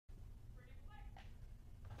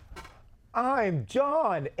I'm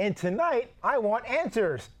John, and tonight I want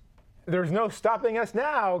answers. There's no stopping us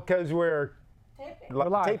now because we're We're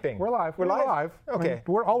live. taping. We're live. We're live? Okay. I mean,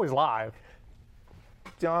 we're always live.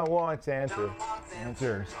 John wants answers.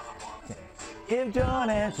 Answers. Give John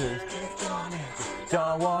answers.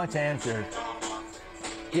 John wants answers.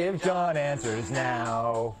 Give John answers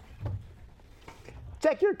now.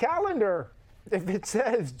 Check your calendar. If it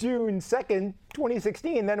says June 2nd,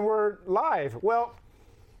 2016, then we're live. Well,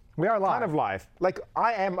 We are live. kind of live. Like,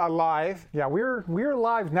 I am alive Yeah, we're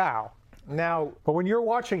live now. now. But when you're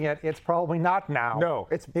watching it, it's probably not now. No,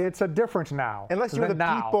 it's a different now. Unless you're than the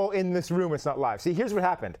now. people in this room, it's not live. See, here's what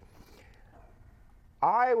happened.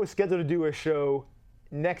 I was scheduled to do a show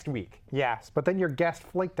next week. Yes, but then your guest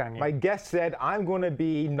flaked on you. My guest said, I'm going to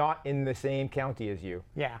be not in the same county as you.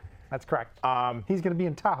 Yeah, that's correct. He's going to be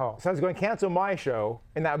in Tahoe. So I was going to cancel my show,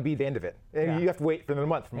 and that would be the end of it. And Yeah. you have to wait for another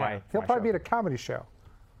month for Yeah. my He'll my probably show. be at a comedy show.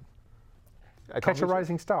 A Catch a comedy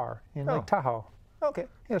Rising Star in Oh. Lake Tahoe. show? Okay,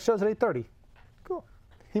 Yeah, it shows at 8:30. cool.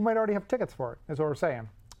 He might already have tickets for it, is what we're saying.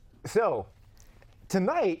 So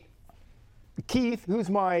tonight, Keith, who's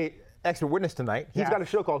my expert witness tonight, he's Yeah. got a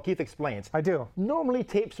show called Keith Explains. I do. Normally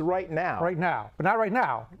tapes right now. Right now. But not right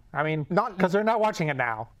now. I mean, Not- because they're not watching it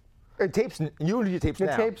now. It tapes, usually it tapes It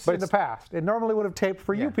now. tapes but in the it's- past. It normally would have taped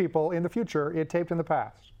for Yeah. you people in the future. It taped in the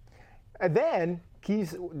past. And then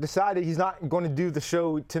Keith decided he's not going to do the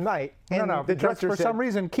show tonight. And No, the because director for said, some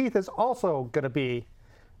reason, Keith is also going to be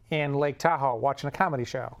in Lake Tahoe watching a comedy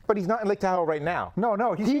show. but he's not in Lake Tahoe right now.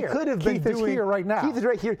 No, he's He here. could have Keith been is doing, here right now. Keith is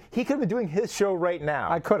right here. He could have been doing his show right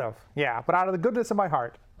now. I could have, yeah, but out of the goodness of my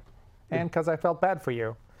heart, and because I felt bad for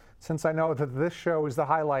you, since I know that this show is the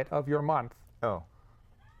highlight of your month, Oh,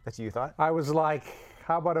 that's what you thought? I was like,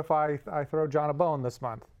 how about if I throw John a bone this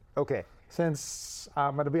month, Okay. since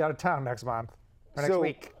I'm going to be out of town next month, or next So,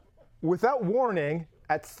 week. without warning,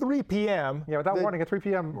 at 3 p.m., Yeah, without the, warning, at 3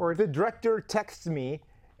 p.m. or the director texts me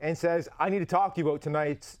and says, I need to talk to you about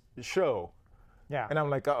tonight's show. yeah. And I'm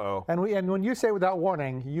like, uh-oh. And when you say without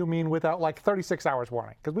warning, you mean without like 36 hours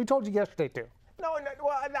warning, because we told you yesterday too.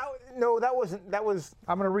 No, that wasn't, that was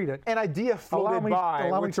I'm going to read it. an idea floated by,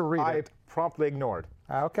 allow me which to read I it. promptly ignored.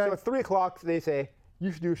 Okay. So at 3 o'clock, they say,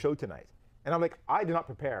 you should do a show tonight. And I'm like, I do not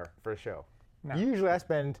prepare for a show. Usually I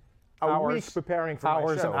spend a week preparing for my show.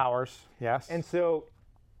 Hours and hours. Yes. And so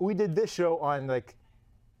we did this show on like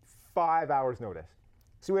 5 hours notice.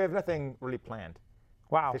 So we have nothing really planned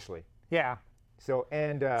wow. officially. Yeah. So,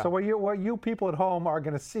 and So what you people at home are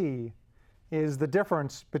going to see is the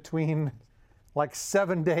difference between like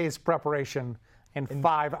 7 days preparation and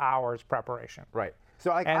 5 hours preparation. right.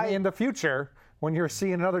 So And in the future, when you're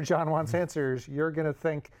seeing another John Wants Answers, you're going to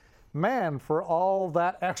think, man, for all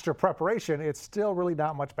that extra preparation, it's still really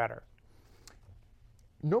not much better.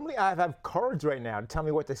 normally I have cards right now to tell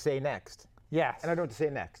me what to say next. Yes. And I don't know what to say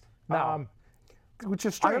next. No. Which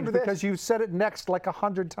is strange remember this. because you've said it next like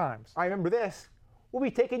 100 times. I remember this. We'll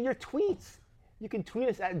be taking your tweets. You can tweet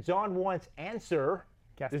us at John Wants Answer.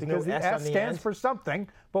 Yes, There's because no the S on S the stands end. for something,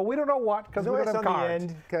 but we don't know what because There's we no don't S have on the cards.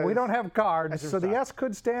 end, 'cause We don't have cards, that's so the stuff. S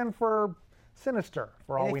could stand for sinister,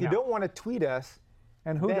 for all And we if you know. don't want to tweet us,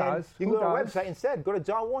 And who then does? you Who can go to our does? website instead. Go to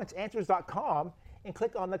johnwantsanswers.com and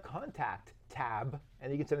click on the contact tab,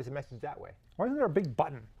 and you can send us a message that way. Why isn't there a big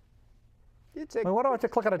button? It's a, I mean, why do I have to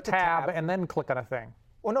click on a it's tab and then click on a thing?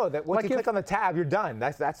 well, no, that once like you if- click on the tab, you're done.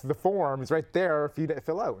 That's the form. It's right there for you to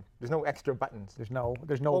fill out. There's no extra buttons. There's no.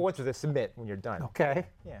 Well, once there's a submit when you're done. Okay.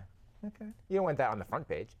 Yeah. Okay. You don't want that on the front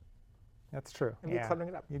page. That's true. be cluttering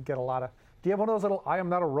it up. You'd get a lot of. Do you have one of those little "I am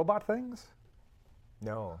not a robot" things?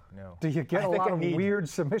 No. Do you get I a think lot I of need- weird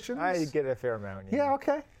submissions? I get a fair amount. Yeah.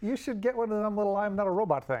 Okay. You should get one of them little "I am not a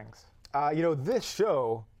robot" things. This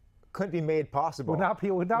show couldn't be made possible. Would not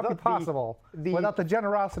be without possible without the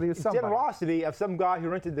generosity of somebody. generosity of some guy who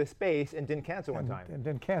rented this space and didn't cancel on time. And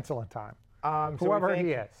didn't cancel in time. So we Whoever thank-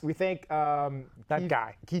 he is. We thank That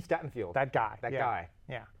guy. Keith Stattenfield. That guy. That yeah. guy.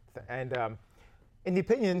 Yeah. And the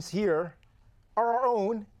opinions here are our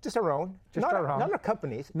own, just our own. Just not our own. Not our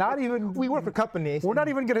companies. Not even. We work for companies. We're not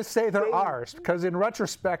even going to say they're They- ours because in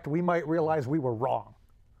retrospect we might realize we were wrong.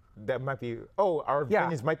 That might be. Oh, our Yeah.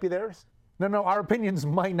 opinions might be theirs. No, our opinions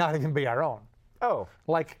might not even be our own. Oh,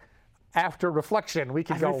 Like after reflection, we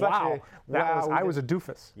could After go, reflection, wow, wow, I was a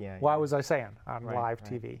doofus. Yeah, Why yeah. was I saying on Right, live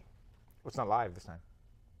right. TV? it's not live this time.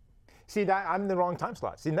 See, I'm in the wrong time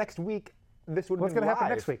slot. See, next week this would. What's going to happen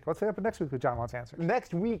next week? What's going to happen next week with John Wants Answers?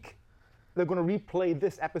 Next week, they're going to replay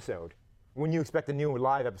this episode. When you expect a new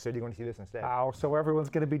live episode, you're going to see this instead. Oh, so everyone's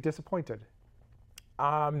going to be disappointed.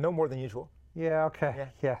 No more than usual. Yeah, okay.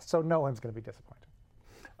 Yeah, so no one's going to be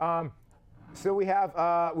disappointed. So we have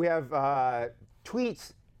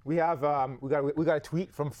tweets we got a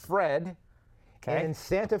tweet from Fred in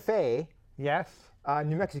Santa Fe, Yes.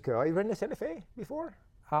 New Mexico. Have you been to Santa Fe before?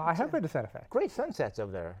 I have been to Santa Fe. Great sunsets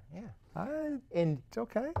over there. Yeah. And It's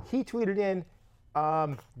okay. he tweeted in,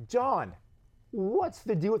 John, what's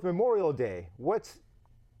the deal with Memorial Day? What's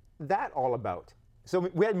that all about? So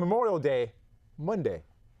we had Memorial Day Monday.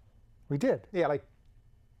 We did. Yeah, like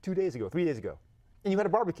 3 days ago. And you had a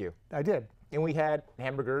barbecue. I did. And we had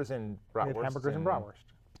hamburgers and bratwurst. We had hamburgers and bratwurst.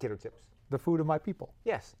 Potato chips. The food of my people.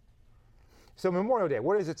 Yes. So Memorial Day,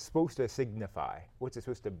 what is it supposed to signify? What's it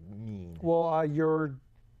supposed to mean? Well, you're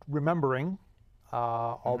remembering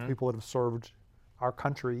all the people that have served our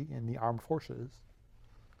country in the armed forces,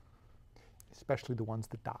 especially the ones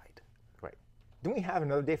that died. Right. Don't we have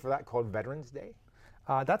another day for that called Veterans Day?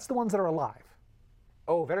 That's the ones that are alive.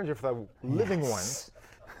 Oh, veterans are for the living ones.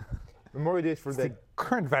 Memorial Day is for the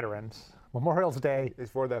Current veterans. Memorial Day is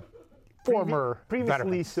for the former previously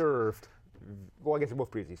veterans. served. Well, I guess they're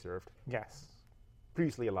both previously served. Yes.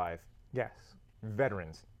 Previously alive. Yes.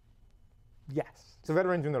 Veterans. Yes. So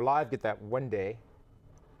veterans, when they're alive, get that one day.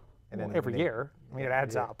 And Well, every year. I mean, it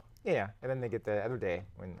adds up Yeah, and then they get the other day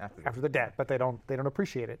when after they're dead, but they don't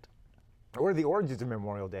appreciate it. What are the origins of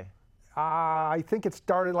Memorial Day? I think it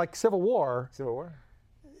started like Civil War. Civil War?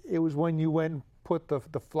 It was when you went and put the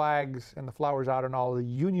flags and the flowers out on all the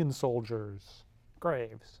Union soldiers'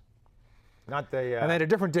 graves. Not the And they had a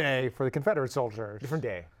different day for the Confederate soldiers. different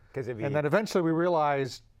day. And then eventually we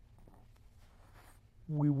realized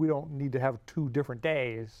we don't need to have 2 different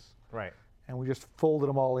days. right. And we just folded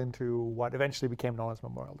them all into what eventually became known as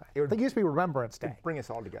Memorial Day. It would- I think it used to be Remembrance Day. Bring us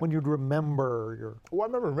all together. When you'd remember your... Well, I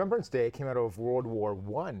remember Remembrance Day came out of World War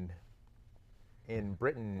I in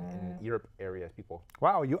Britain and Europe areas, people.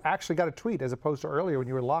 Wow, you actually got a tweet as opposed to earlier when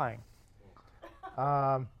you were lying.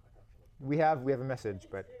 We have a message,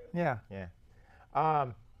 but Yeah. yeah.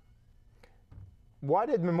 Why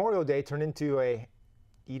did Memorial Day turn into a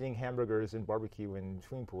eating hamburgers and barbecue and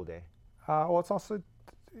swimming pool day? Well, it's also...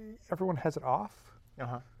 Everyone has it off.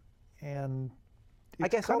 Uh-huh. And it's I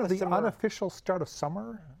guess kind all of the the summer- unofficial start of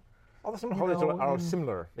summer. All the summer holidays know, are in-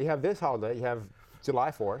 similar. You have this holiday, you have July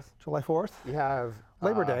 4th, July 4th. you have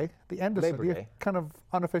Labor Day, the end of Labor the Day. kind of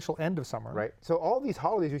unofficial end of summer. right? So all these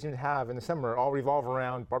holidays we seem to have in the summer all revolve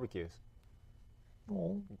around barbecues,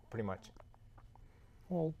 Well, pretty much.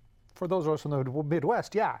 for those of us in the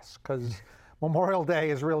Midwest, yes, because Memorial Day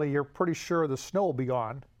is really, you're pretty sure the snow will be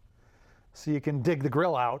gone. So you can dig the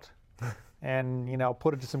grill out and,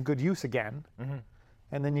 put it to some good use again.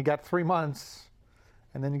 And then you got 3 months,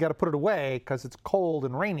 and then you got to put it away because it's cold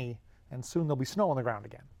and rainy, and soon there'll be snow on the ground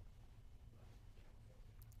again.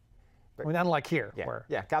 I mean, unlike here, Yeah, where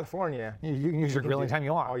yeah. California, you can use your grill anytime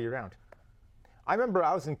you all want. year round. I remember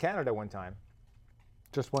I was in Canada one time.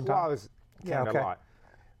 Just one Well, I time. was in Yeah, Canada okay. a lot.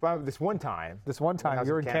 But this one time, This one when time I was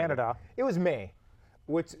you're in Canada. It was May,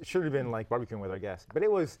 which should have been like barbecuing weather, I guess. But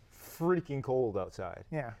it was freaking cold outside.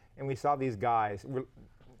 Yeah. And we saw these guys in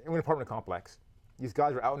an apartment complex. These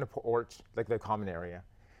guys were out in the porch, like the common area,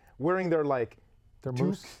 wearing their like They're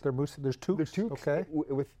toques. moose. There's toques. toques Okay.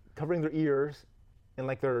 with covering their ears and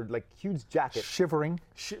like their like huge jackets Shivering,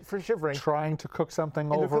 for shivering. trying to cook something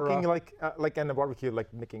And over. they're cooking like in a barbecue,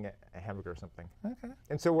 like making a hamburger or something. Okay.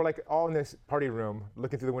 And so we're like all in this party room,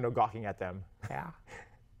 looking through the window, gawking at them. Yeah.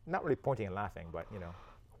 Not really pointing and laughing, but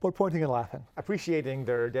But pointing and laughing. appreciating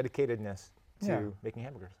their dedicatedness to Yeah. making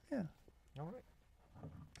hamburgers. Yeah. All right. Do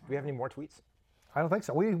we have any more tweets? I don't think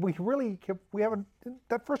so. We haven't.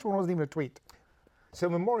 That first one wasn't even a tweet. So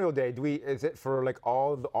Memorial Day, is it for like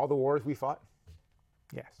all the wars we fought?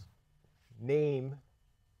 Yes. Name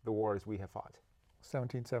the wars we have fought.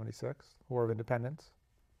 1776, War of Independence.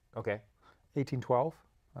 Okay. 1812.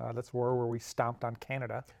 That's the war where we stomped on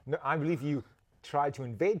Canada. No, I believe you tried to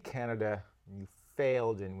invade Canada and you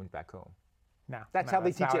failed and went back home. No. That's how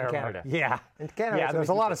they teach not it in how Canada. Yeah. In Canada, Yeah, that's how there's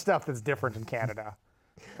they a teach lot it. of stuff that's different in Canada.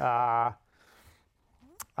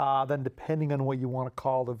 Then depending on what you want to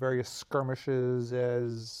call the various skirmishes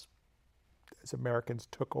as Americans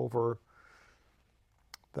took over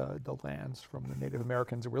the lands from the Native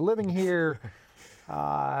Americans that were living here,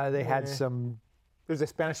 they had some... There's a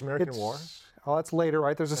Spanish-American War. Oh, that's later,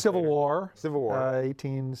 right? There's a Civil War. Civil War.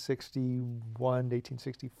 1861 to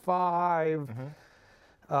 1865.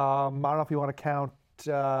 I don't know if you want to count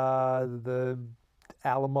the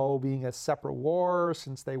Alamo being a separate war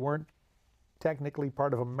since they weren't technically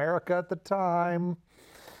part of America at the time.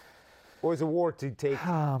 Or was a war to take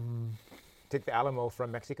the Alamo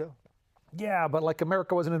from Mexico? Yeah, but like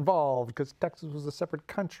America wasn't involved because Texas was a separate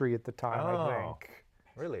country at the time, I Oh. think.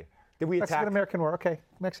 Really? Did we attack? Mexican-American War. Okay,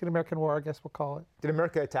 Mexican-American War, I guess we'll call it. Did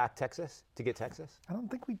America attack Texas to get Texas? I don't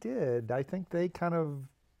think we did. I think they kind of,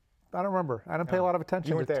 I don't remember. I don't pay a lot of You attention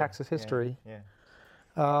to weren't there. Texas history. Yeah.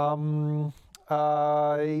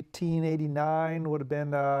 1889 would have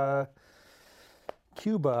been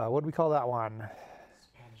Cuba. What do we call that one?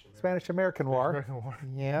 Spanish-American War. American War.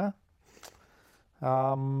 Yeah.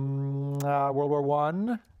 World War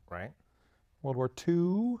One, Right. World War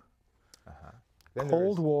Two, Then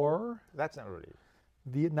Cold War, That's not really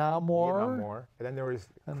Vietnam War, Vietnam War. And then there was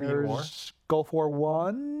and Korean War. there's Gulf War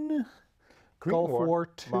One, Korean Gulf War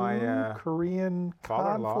Two, My Korean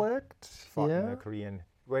father-in-law conflict. fought in Yeah. the Korean.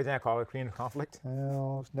 What is that called? A Korean conflict?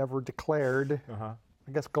 Well, it was never declared. Uh-huh.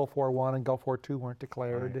 I guess Gulf War One and Gulf War Two weren't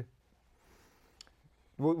declared. Right.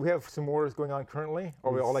 We have some wars going on currently,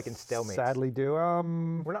 or are we all like in stalemate? Sadly, do.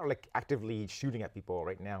 We're not like actively shooting at people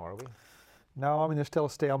right now, are we? No, I mean there's still a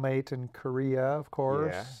stalemate in Korea, of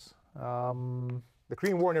course. The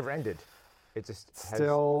Korean War never ended. It just has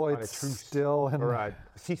Still, on a it's truce still in or a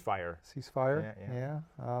ceasefire. ceasefire. Yeah,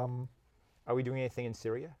 Yeah. Are we doing anything in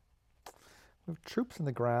Syria? We have troops in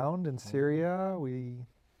the ground in Syria. We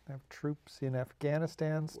have troops in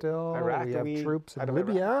Afghanistan still. Iraq? We Are have we troops out in of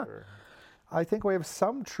Libya. Iraq, or- I think we have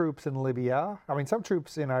some troops in Libya. I mean, some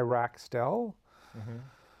troops in Iraq still.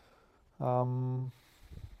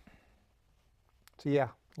 So yeah,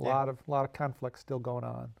 a lot of conflict still going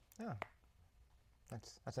on. Yeah,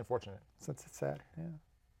 that's unfortunate. So it's sad.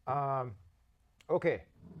 Yeah. Okay.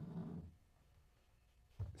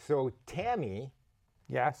 So Tammy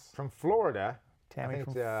Yes. from Florida, Tammy think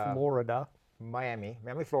from it's, Florida. Miami,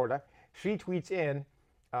 Florida, she tweets in,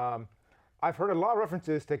 I've heard a lot of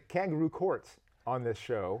references to kangaroo courts on this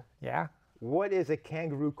show. Yeah. What is a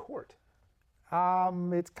kangaroo court?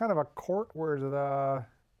 It's kind of a court where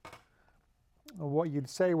what you'd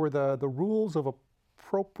say were the rules of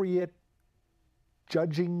appropriate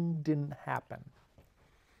judging didn't happen.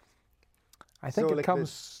 I think So, it like,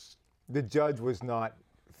 comes, The judge was not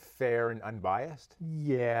fair and unbiased?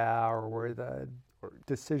 yeah, or where the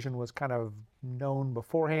decision was kind of known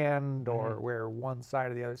beforehand, or where one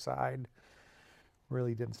side or the other side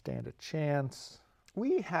really didn't stand a chance.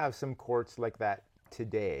 We have some courts like that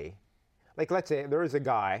today. Like, let's say there is a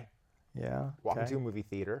guy Yeah. walking okay. to a movie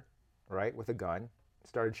theater, right, with a gun,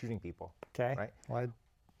 started shooting people. Okay. right. Well,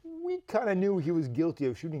 We kind of knew he was guilty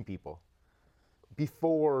of shooting people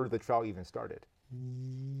before the trial even started.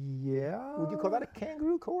 yeah. Would you call that a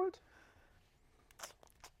kangaroo court?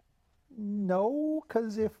 No,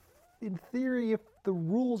 because in theory, if the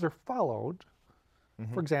rules are followed,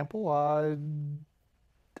 for example, a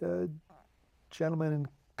gentleman in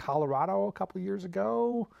Colorado a couple of years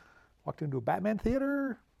ago walked into a Batman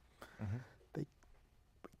theater. They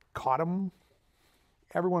caught him.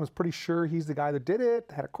 Everyone was pretty sure he's the guy that did it,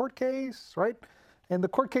 had a court case, right? And the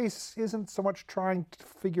court case isn't so much trying to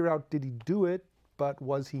figure out did he do it, but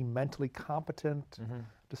was he mentally competent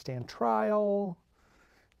to stand trial?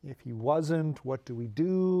 If he wasn't, what do we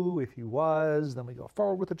do? If he was, then we go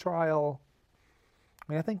forward with the trial.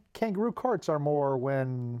 I mean, I think kangaroo courts are more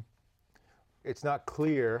when, It's not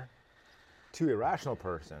clear to a rational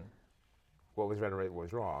person what was right or what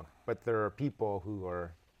was wrong, but there are people who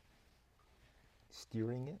are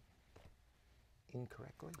steering it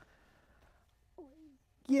incorrectly.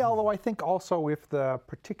 yeah, although I think also if the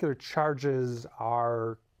particular charges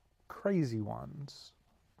are crazy ones,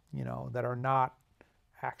 that are not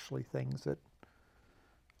actually things that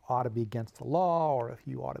ought to be against the law, or if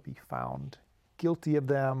you ought to be found guilty of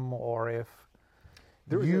them, or if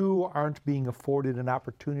you aren't being afforded an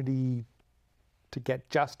opportunity to get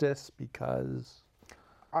justice because...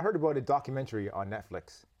 I heard about a documentary on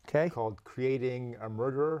Netflix Okay. called Creating a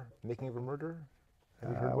Murderer, Making of a Murderer. Have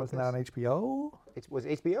you heard about Wasn't this? that on HBO? Was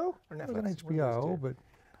it HBO or Netflix? It was on One of those HBO, two.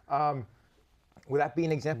 but Would that be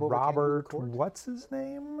an example of a kangaroo Robert, court? what's his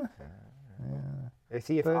name?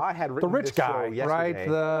 See, if I had The written rich this show guy, right?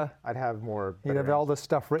 yesterday, I'd have more. You'd have all this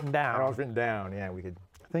stuff written It down. all written down. Yeah, we could.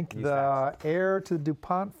 I think use the that. heir to the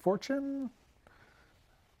DuPont fortune,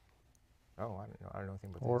 Oh, I don't know. I don't know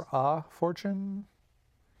anything about or this. a fortune,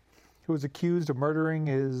 who was accused of murdering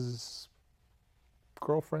his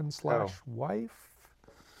girlfriend slash wife.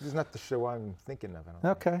 This is not the show I'm thinking of. I don't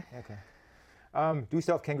think. Okay. Okay. Do we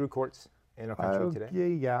still have kangaroo courts in our country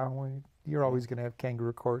today? Yeah. You're always going to have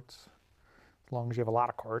kangaroo courts, as long as you have a lot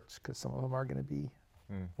of courts, because some of them are going to be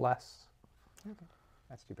less.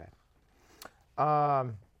 That's too bad. I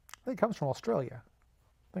think it comes from Australia.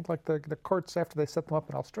 I think like the courts after they set them up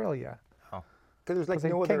in Australia. Because there's like 'Cause they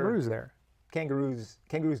no have other kangaroos there.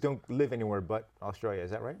 Kangaroos don't live anywhere but Australia. Is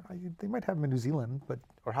that right? They might have them in New Zealand, but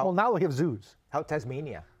Or how? well, now they have zoos. How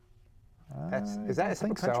Tasmania? Is that a separate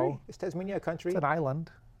think country? so. Is Tasmania a country? It's an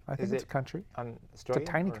island. I think Is it's a it country. on It's Australia?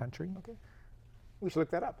 a tiny or- country. Okay. We should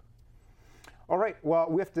look that up. All right. Well,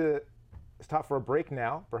 we have to stop for a break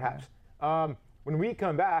now, perhaps. When we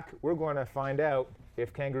come back, we're going to find out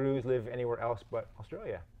if kangaroos live anywhere else but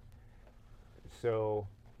Australia. So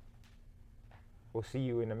we'll see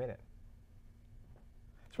you in a minute.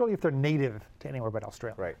 It's really if they're native to anywhere but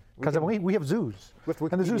Australia. Right. Because we have zoos. We have to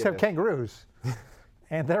And the zoos Wikipedia have this. kangaroos.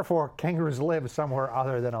 And therefore, kangaroos live somewhere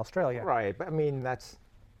other than Australia. Right. But I mean, that's.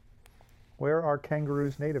 Where are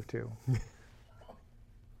kangaroos native to?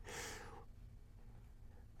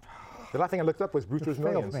 The last thing I looked up was Brewster's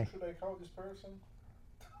Failed Millions. me. Should I call this person?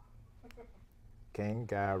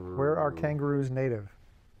 Kangaroo. Where are kangaroos native?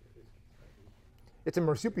 It's a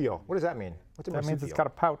marsupial. What does that mean? What's a That marsupial? means it's got a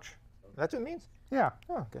pouch. That's what it means? Yeah.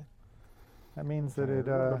 Oh, okay. That means that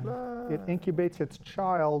Blah. it incubates its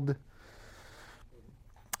child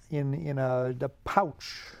in the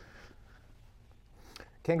pouch.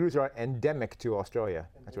 Kangaroos are endemic to Australia.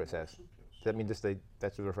 That's what it says. Does that mean that's where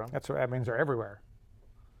they're from? That's what that means. They're everywhere.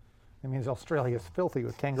 It means Australia is filthy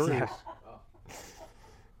with kangaroos.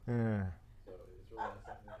 Yeah.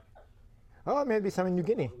 Oh, maybe some in New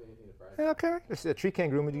Guinea. Okay. There's a tree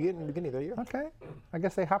kangaroo in New Guinea. There you go. Okay. I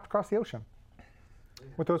guess they hopped across the ocean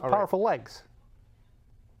with those All right. powerful legs.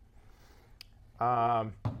 We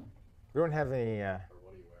don't have any.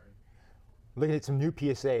 Looking at some new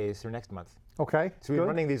PSAs for next month. Okay. So we're good.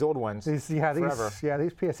 running these old ones These forever.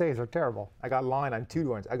 these PSAs are terrible. I got a line on 2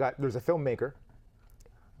 ones. There's a filmmaker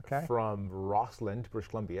Okay. from Rossland, British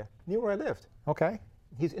Columbia, near where I lived. Okay.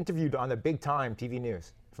 He's interviewed on the big time TV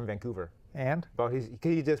news from Vancouver. And About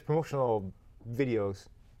he does promotional videos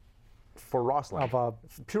for Rossland. of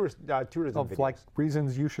tourism of videos. like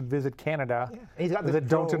reasons you should visit Canada Yeah. And he's got this that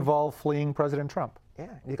don't drone. involve fleeing President Trump. Yeah,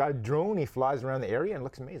 and he's got a drone. He flies around the area and it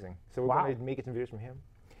looks amazing. So we're Wow. going to make some videos from him.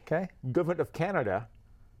 Okay. Government of Canada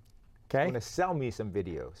Okay. going to sell me some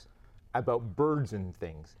videos about birds and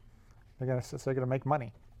things. They're gonna make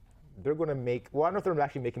money. They're going to make. Well, I don't know if they're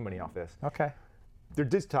actually making money off this. Okay. They're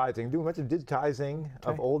digitizing, doing a bunch of digitizing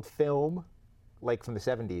of Okay. old film, like from the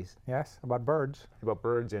 70s, Yes. About birds. about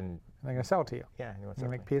birds and And they're gonna sell it to you. yeah, you know, You stuff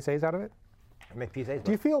make like PSAs out of it. make PSAs.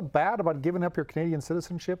 Do you feel bad about giving up your Canadian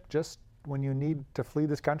citizenship just when you need to flee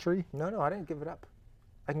this country? No, I didn't give it up.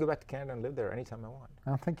 I can go back to Canada and live there anytime I want.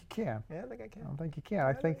 I don't think you can. Yeah, I think I I can. don't think you can.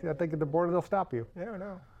 I think at the border they'll stop you. Yeah,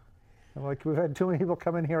 no. Like we've had too many people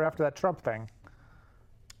come in here after that Trump thing.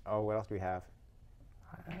 Oh, what else do we have?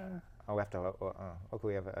 Oh, we have to. Okay,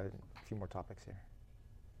 we have a few more topics here.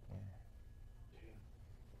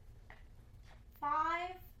 5,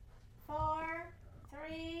 4,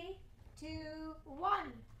 3, 2, 1.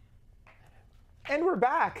 And we're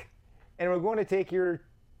back, and we're going to take your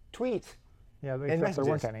tweets. Yeah, And except there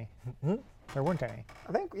weren't messages. any. There weren't any.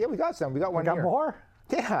 I think we got some. We got one We got here. more?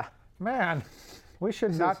 Yeah. Man, we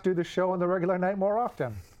should This not is- do the show on the regular night more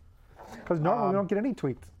often. Because normally we don't get any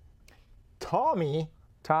tweets. Tommy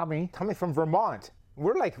Tommy, from Vermont.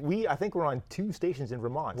 I think we're on 2 stations in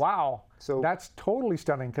Vermont. wow. So- that's totally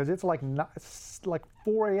stunning because it's like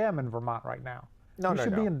 4 a.m. in Vermont right now. No, you no,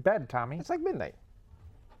 should be no. in bed, Tommy. It's like midnight.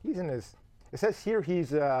 He's in his. It says here he's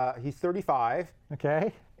 35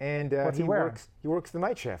 Okay. and What's he wearing? works the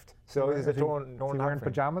night shift. So he's a Is he wearing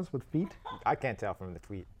pajamas with feet? I can't tell from the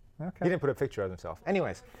tweet. He Okay. didn't put a picture of himself.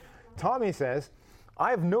 Anyways, Tommy says,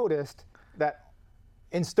 I've noticed that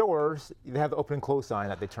in stores, they have the open and close sign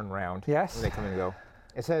that they turn around Yes. when they come and go.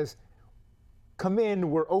 It says, come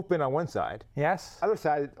in, we're open on one side. Yes. Other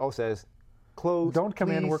side all says, closed. Don't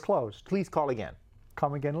come in, we're please- closed. Please call again.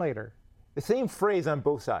 Come again later. The same phrase on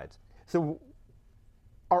both sides. So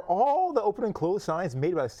are all the open and close signs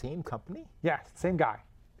made by the same company? Yeah, same guy.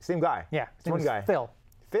 Same guy. Yeah, It's his one name is guy. Phil.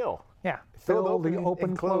 Phil. Yeah, Phil, Phil, the the open open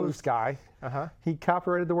and closed closed. guy. Uh-huh. He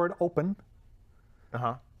copyrighted the word open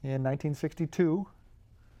Uh-huh. in 1962.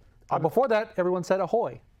 Before that, everyone said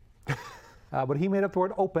ahoy. But he made up the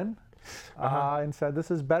word open and said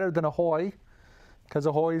this is better than ahoy because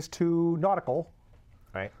ahoy is too nautical.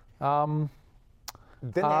 Right. Then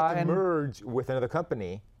they had to and- merge with another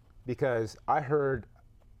company because I heard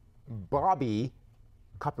Bobby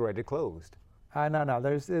copyrighted closed. No.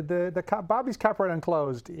 There's Bobby's copyright on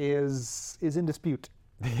closed is in dispute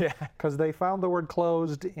Yeah. because they found the word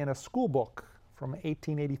closed in a school book from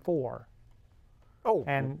 1884. Oh.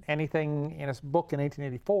 And anything in a book in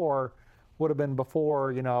 1884 would have been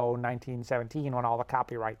before, 1917 when all the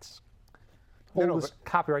copyrights, No, oldest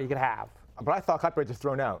copyright you could have. but I thought copyright was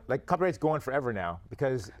thrown out. Like copyright's going forever now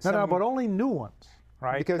because No, but only new ones,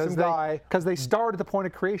 right? Because some guy- Because they start at the point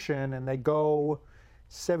of creation and they go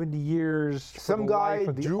 70 years. for Some the life guy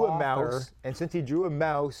of the drew a author. mouse, and since he drew a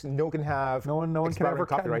mouse, no one can have No one can expiring ever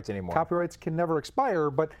copyrights anymore. Copyrights can never expire,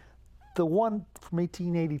 but the one from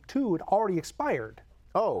 1882 had already expired.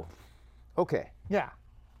 Oh, okay. Yeah.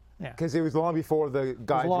 Yeah. Because it was long before the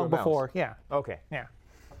guy It was long drew a mouse. before. Yeah. Okay. Yeah.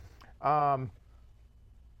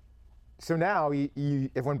 So now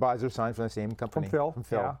everyone buys their signs from the same company. Phil. From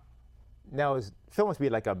Phil. Yeah. Now Phil must be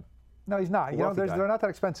like a. No, he's not. You know, wealthy guy. they're not that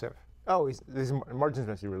expensive. Oh, his margins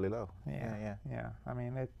must be really low. Yeah. Yeah. I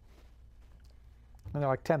mean, and they're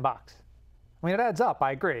like $10. I mean, it adds up.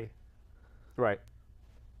 I agree. Right.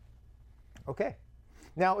 Okay.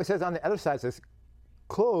 Now it says on the other side, it says,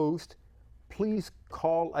 closed, please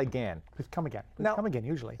call again. Please come again. Please Now- come again,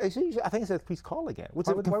 usually. I think it says, please call again. Which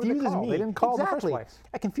Why would they confuses call? me. They didn't call in the first exactly. place.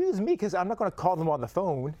 It confuses me because I'm not going to call them on the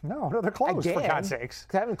phone. No, they're closed, again, for God's sakes.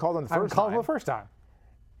 'cause I haven't called them the I haven't first called time. them the first time.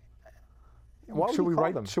 Why would Should we call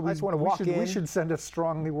write? them? Should I we? just want to walk in, We should send a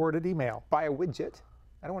strongly worded email. buy a widget.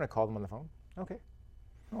 I don't want to call them on the phone. Okay.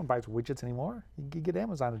 No one buys widgets anymore. You get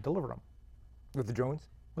Amazon to deliver them With the drones?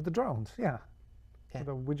 with the drones. Yeah. Yeah. With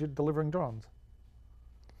a widget delivering drones.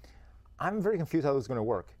 I'm very confused how this is going to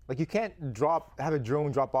work. Like you can't have a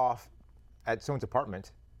drone drop off at someone's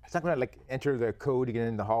apartment. It's not going to like enter the code to get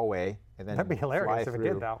in the hallway and then That'd be fly hilarious if it through.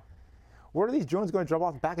 did, though. Where are these drones going to drop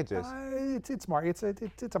off packages? It's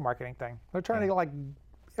a marketing thing. They're trying to like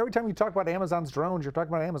every time you talk about Amazon's drones, you're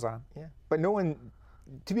talking about Amazon. Yeah. But no one,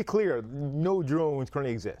 to be clear, no drones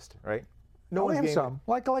currently exist, right? No No, one's they have getting- some.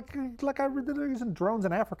 Like I read that they're using drones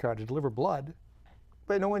in Africa to deliver blood.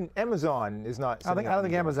 But no one, Amazon is not. I don't sending out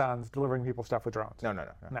think drones. Amazon's delivering people stuff with drones. No.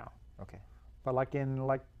 No. Okay. But like in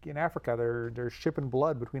Africa, they're shipping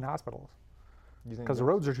blood between hospitals Using because the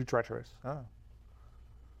roads are too treacherous. Oh.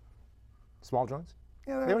 Small drones?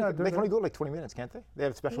 Yeah, They can only go like 20 minutes, can't they? They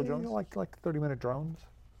have special drones? like 30-minute drones.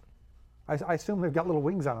 I assume they've got little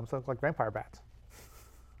wings on them, so it's like vampire bats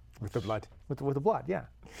With the blood. with the blood. Yeah.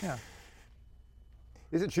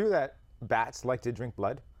 Is it true that bats like to drink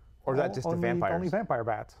blood? Or is that just the vampires? Only vampire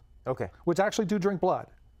bats, Okay. which actually do drink blood.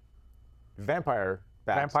 Vampire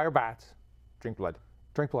bats Vampire bats drink blood.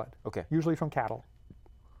 drink blood. Okay. Usually from cattle.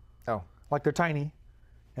 Oh. Like they're tiny,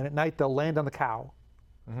 and at night they'll land on the cow,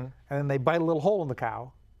 Mm-hmm. and then they bite a little hole in the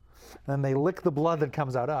cow, and then they lick the blood that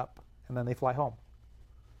comes out up, and then they fly home.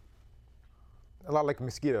 A lot like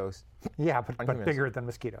mosquitoes. Yeah, but humans. bigger than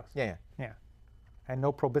mosquitoes. Yeah. Yeah, and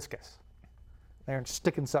no proboscis. They aren't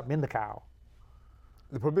sticking something in the cow.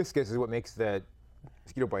 The proboscis is what makes the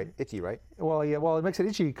mosquito bite itchy, right? Well, yeah. Well, it makes it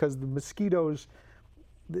itchy because the mosquitoes,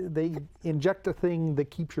 they inject a thing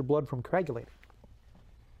that keeps your blood from coagulating.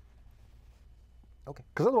 Okay.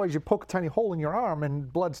 Because otherwise, you poke a tiny hole in your arm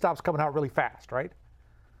and blood stops coming out really fast, right?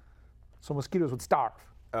 So mosquitoes would starve.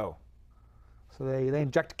 Oh. So they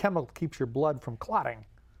inject a chemical that keeps your blood from clotting.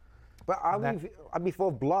 But I'd be full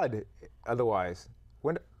of blood otherwise.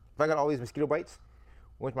 If I got all these mosquito bites,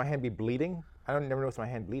 wouldn't my hand be bleeding? I don't never notice my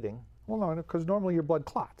hand bleeding. Well, no, because normally your blood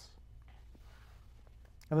clots.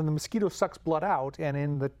 And then the mosquito sucks blood out, and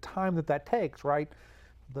in the time that takes, right,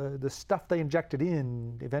 the stuff they injected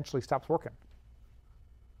in eventually stops working.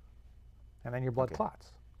 And then your blood Okay.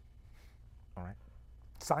 clots. All right.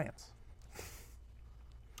 Science.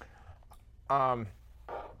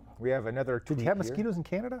 We have another tweet Did you have here. mosquitoes in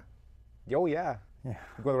Canada? Oh, yeah. Yeah.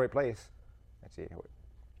 You go to the right place. Let's see.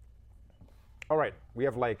 All right. We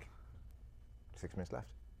have like 6 minutes left.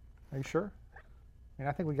 Are you sure? I mean,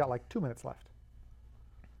 I think we got like 2 minutes left.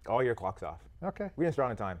 All your clock's off. Okay. We didn't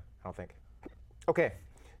start on time, I don't think. Okay.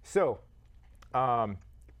 So,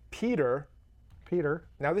 Peter,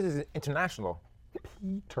 now this is international.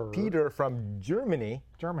 Peter from Germany,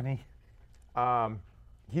 Germany.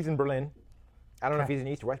 he's in Berlin. I don't know if Okay. he's in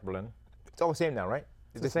East or West Berlin. It's all the same now, right?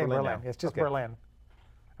 It's the same Berlin. now? It's just Okay. Berlin.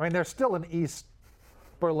 I mean, there's still an East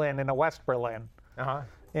Berlin and a West Berlin. Uh-huh.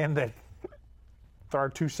 And that there are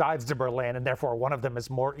two sides to Berlin, and therefore one of them is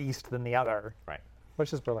more east than the other. Right.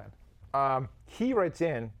 Which is Berlin. He writes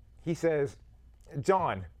in, he says,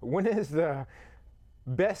 John, when is the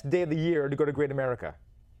best day of the year to go to Great America?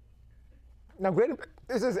 Now,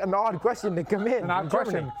 this is an odd question to come in. An odd from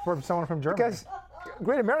question Germany, from someone from Germany. because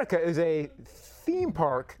Great America is a theme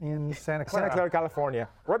park in Santa Clara. Santa Clara, California,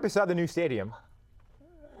 right beside the new stadium.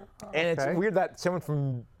 And Okay. it's weird that someone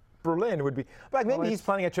from Berlin would be. But maybe Well, he's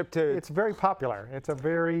planning a trip to. It's very popular. It's a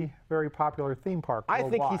very, very popular theme park. I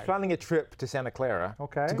think he's worldwide. planning a trip to Santa Clara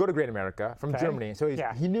Okay. to go to Great America from Okay. Germany. So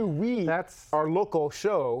Yeah. he knew That's- our local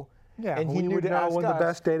show. Yeah, and he we knew would to know ask when the us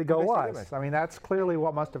best day to go when the best day was. was. I mean, that's clearly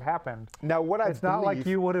what must have happened. Now, what I It's not like believe-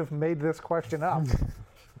 you would have made this question up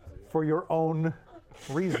for your own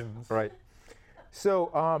reasons. Right. So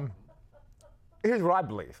here's what I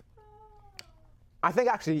believe. I think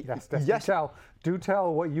actually, Yes, do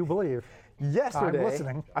tell what you believe. yesterday, I'm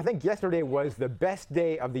listening. I think yesterday was the best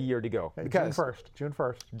day of the year to go. Because June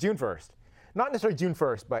 1st. June 1st. Not necessarily June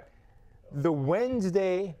 1st, but the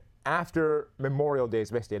Wednesday after Memorial Day is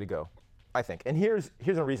the best day to go, I think. And here's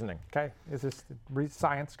the reasoning. Okay, is this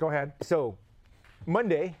science? Go ahead. So,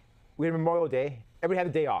 Monday, we had Memorial Day. Everybody had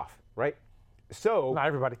a day off, right? So, Not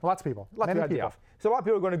everybody. Lots of people. lots of Many people had a day off. So, a lot of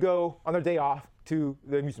people are going to go on their day off to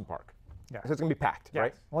the amusement park. Yeah. So, it's going to be packed, Yes.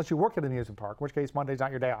 right? Unless you work at an amusement park, in which case Monday's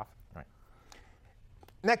not your day off. Right.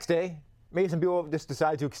 Next day, maybe some people just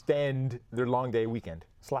decide to extend their long day weekend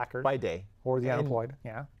Slackers. by day. Or the And- unemployed.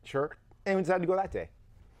 Yeah. Sure. And we decided to go that day.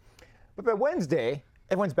 But by Wednesday,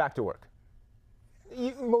 everyone's back to work.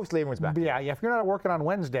 Mostly everyone's back. But yeah, if you're not working on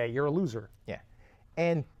Wednesday, you're a loser. Yeah.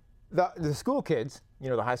 And the school kids,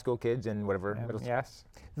 the high school kids and whatever, middle Yes.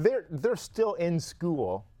 they're still in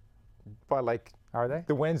school by like Are they?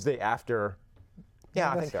 the Wednesday after.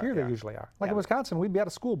 Yeah, I That's think here yeah. they usually are. Like Yeah. in Wisconsin, we'd be out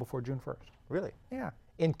of school before June 1st. Really? Yeah.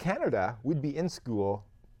 In Canada, we'd be in school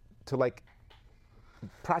to like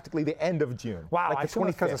practically the end of June. Wow, like I the assume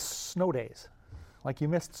it's because of 25th. snow days. Like you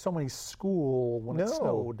missed so many school when it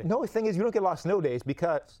snowed. No, the thing is, you don't get a lot of snow days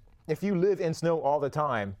because if you live in snow all the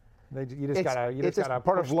time, You just it's gotta just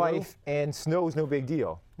part of push through. life, and snow is no big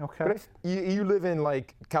deal. Okay. But if you live in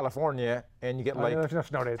like California and you get like there's no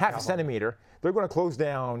snow days in half a California. centimeter, they're going to close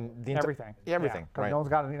down the Everything. Everything. Yeah, 'cause Right.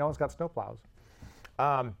 no one's got snow plows.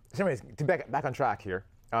 So anyways, to back on track here.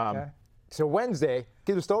 Okay. So Wednesday,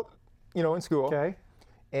 kids are still, in school. Okay.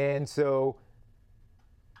 And so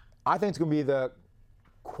I think it's going to be the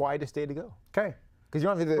quietest day to go Okay. because you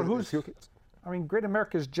don't have the who's- school kids. I mean, Great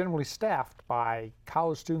America is generally staffed by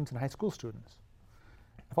college students and high school students.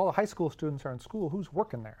 If all the high school students are in school, who's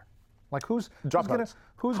working there? Like who's gonna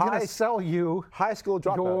Dropouts. sell you High school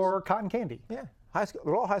dropouts. your cotton candy? Yeah, high school.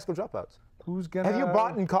 They're all high school dropouts. Who's gonna? Have you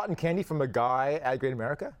bought cotton candy from a guy at Great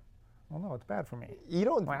America? Well, no, it's bad for me. You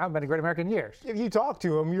don't. I haven't been to Great America in years. If you talk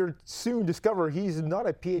to him, you'll soon discover he's not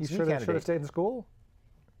a PhD You should have candidate. stayed in school.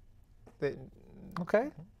 They-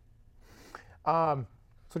 Okay. So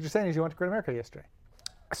what you're saying is you went to Great America yesterday.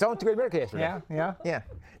 So I went to Great America yesterday. Yeah, yeah. Yeah.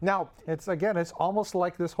 Now, It's almost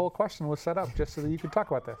like this whole question was set up just so that you could talk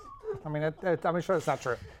about this. I mean, I'm sure it's not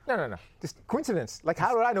true. no. Just coincidence. Like,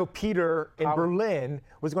 how did I know Peter in Berlin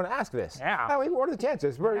was going to ask this? Yeah. I mean, what are the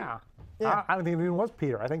chances? Yeah. I don't think it even was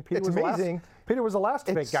Peter. I think Peter It's was amazing. the last. Peter was the last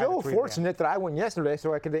fake It's guy. so to tweet fortunate that I went yesterday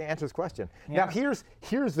so I could answer this question. Now, Yeah.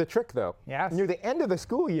 here's the trick, though. Yes. Near the end of the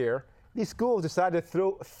school year, these schools decide to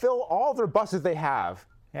fill all their buses they have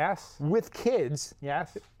Yes. with kids.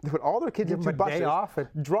 Yes. They put all their kids Give into them a day buses, off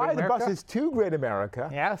at drive Great the America? buses to Great America,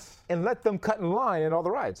 Yes. and let them cut in line in all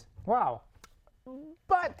the rides. Wow.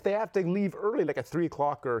 But they have to leave early, like at 3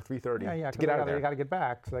 o'clock or 3:30 Yeah, to get out of there. They got to get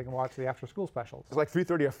back so they can watch the after-school specials. It's like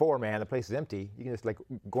 3:30 or 4, man. The place is empty. You can just like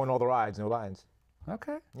go on all the rides, no lines.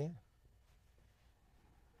 Okay. Yeah.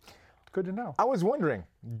 Good to know. I was wondering,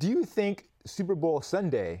 do you think Super Bowl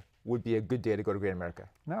Sunday would be a good day to go to Great America?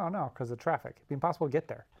 No, because of traffic. It'd be impossible to get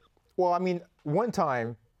there. Well, I mean, one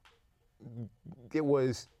time it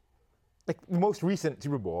was like the most recent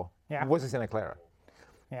Super Bowl Yeah. was in Santa Clara.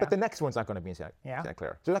 Yeah. But the next one's not going to be in Santa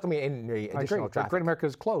Clara. So there's not going to be any I additional agree. But traffic. Great America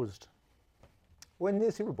is closed. When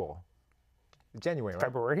is Super Bowl? January, right?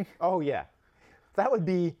 February. Oh, yeah. That would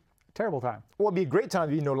be, Terrible time. well, it'd be a great time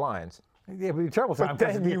to be no lines. Yeah, it'd be a terrible time. 'cause then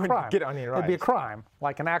it'd be you a wouldn't crime. get on any It'd be a rides. crime,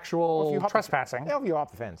 like an actual If you hop trespassing. Yeah, if you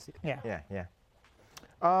off the fence. Yeah. Yeah.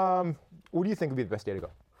 What do you think would be the best day to go?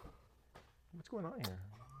 What's going on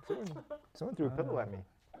here? Someone threw a pillow at me.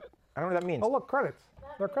 I don't know what that means. Oh, look, credits.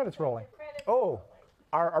 There are credits rolling. Oh,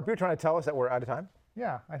 are people trying to tell us that we're out of time?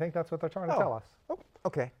 Yeah, I think that's what they're trying to tell us. Oh,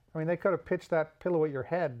 okay. I mean, they could have pitched that pillow at your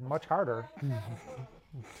head much harder.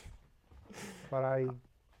 But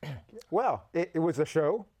Well, it was a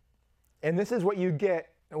show, and this is what you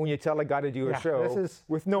get when you tell a guy to do a show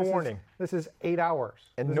with no warning. This is 8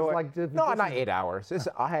 hours. And This no, is like, no, this not is 8 hours.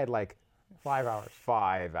 I had like 5 hours.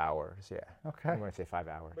 5 hours. Yeah. Okay. I'm going to say 5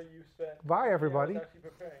 hours. But you spent Bye, everybody. actually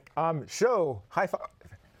preparing. Show high five.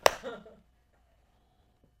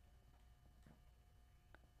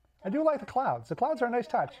 I do like the clouds. The clouds are a nice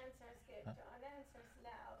touch.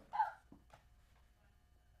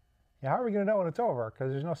 Yeah, how are we going to know when it's over?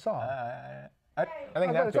 Because there's no song. I think I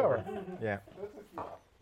bet that's it's over. over. Yeah.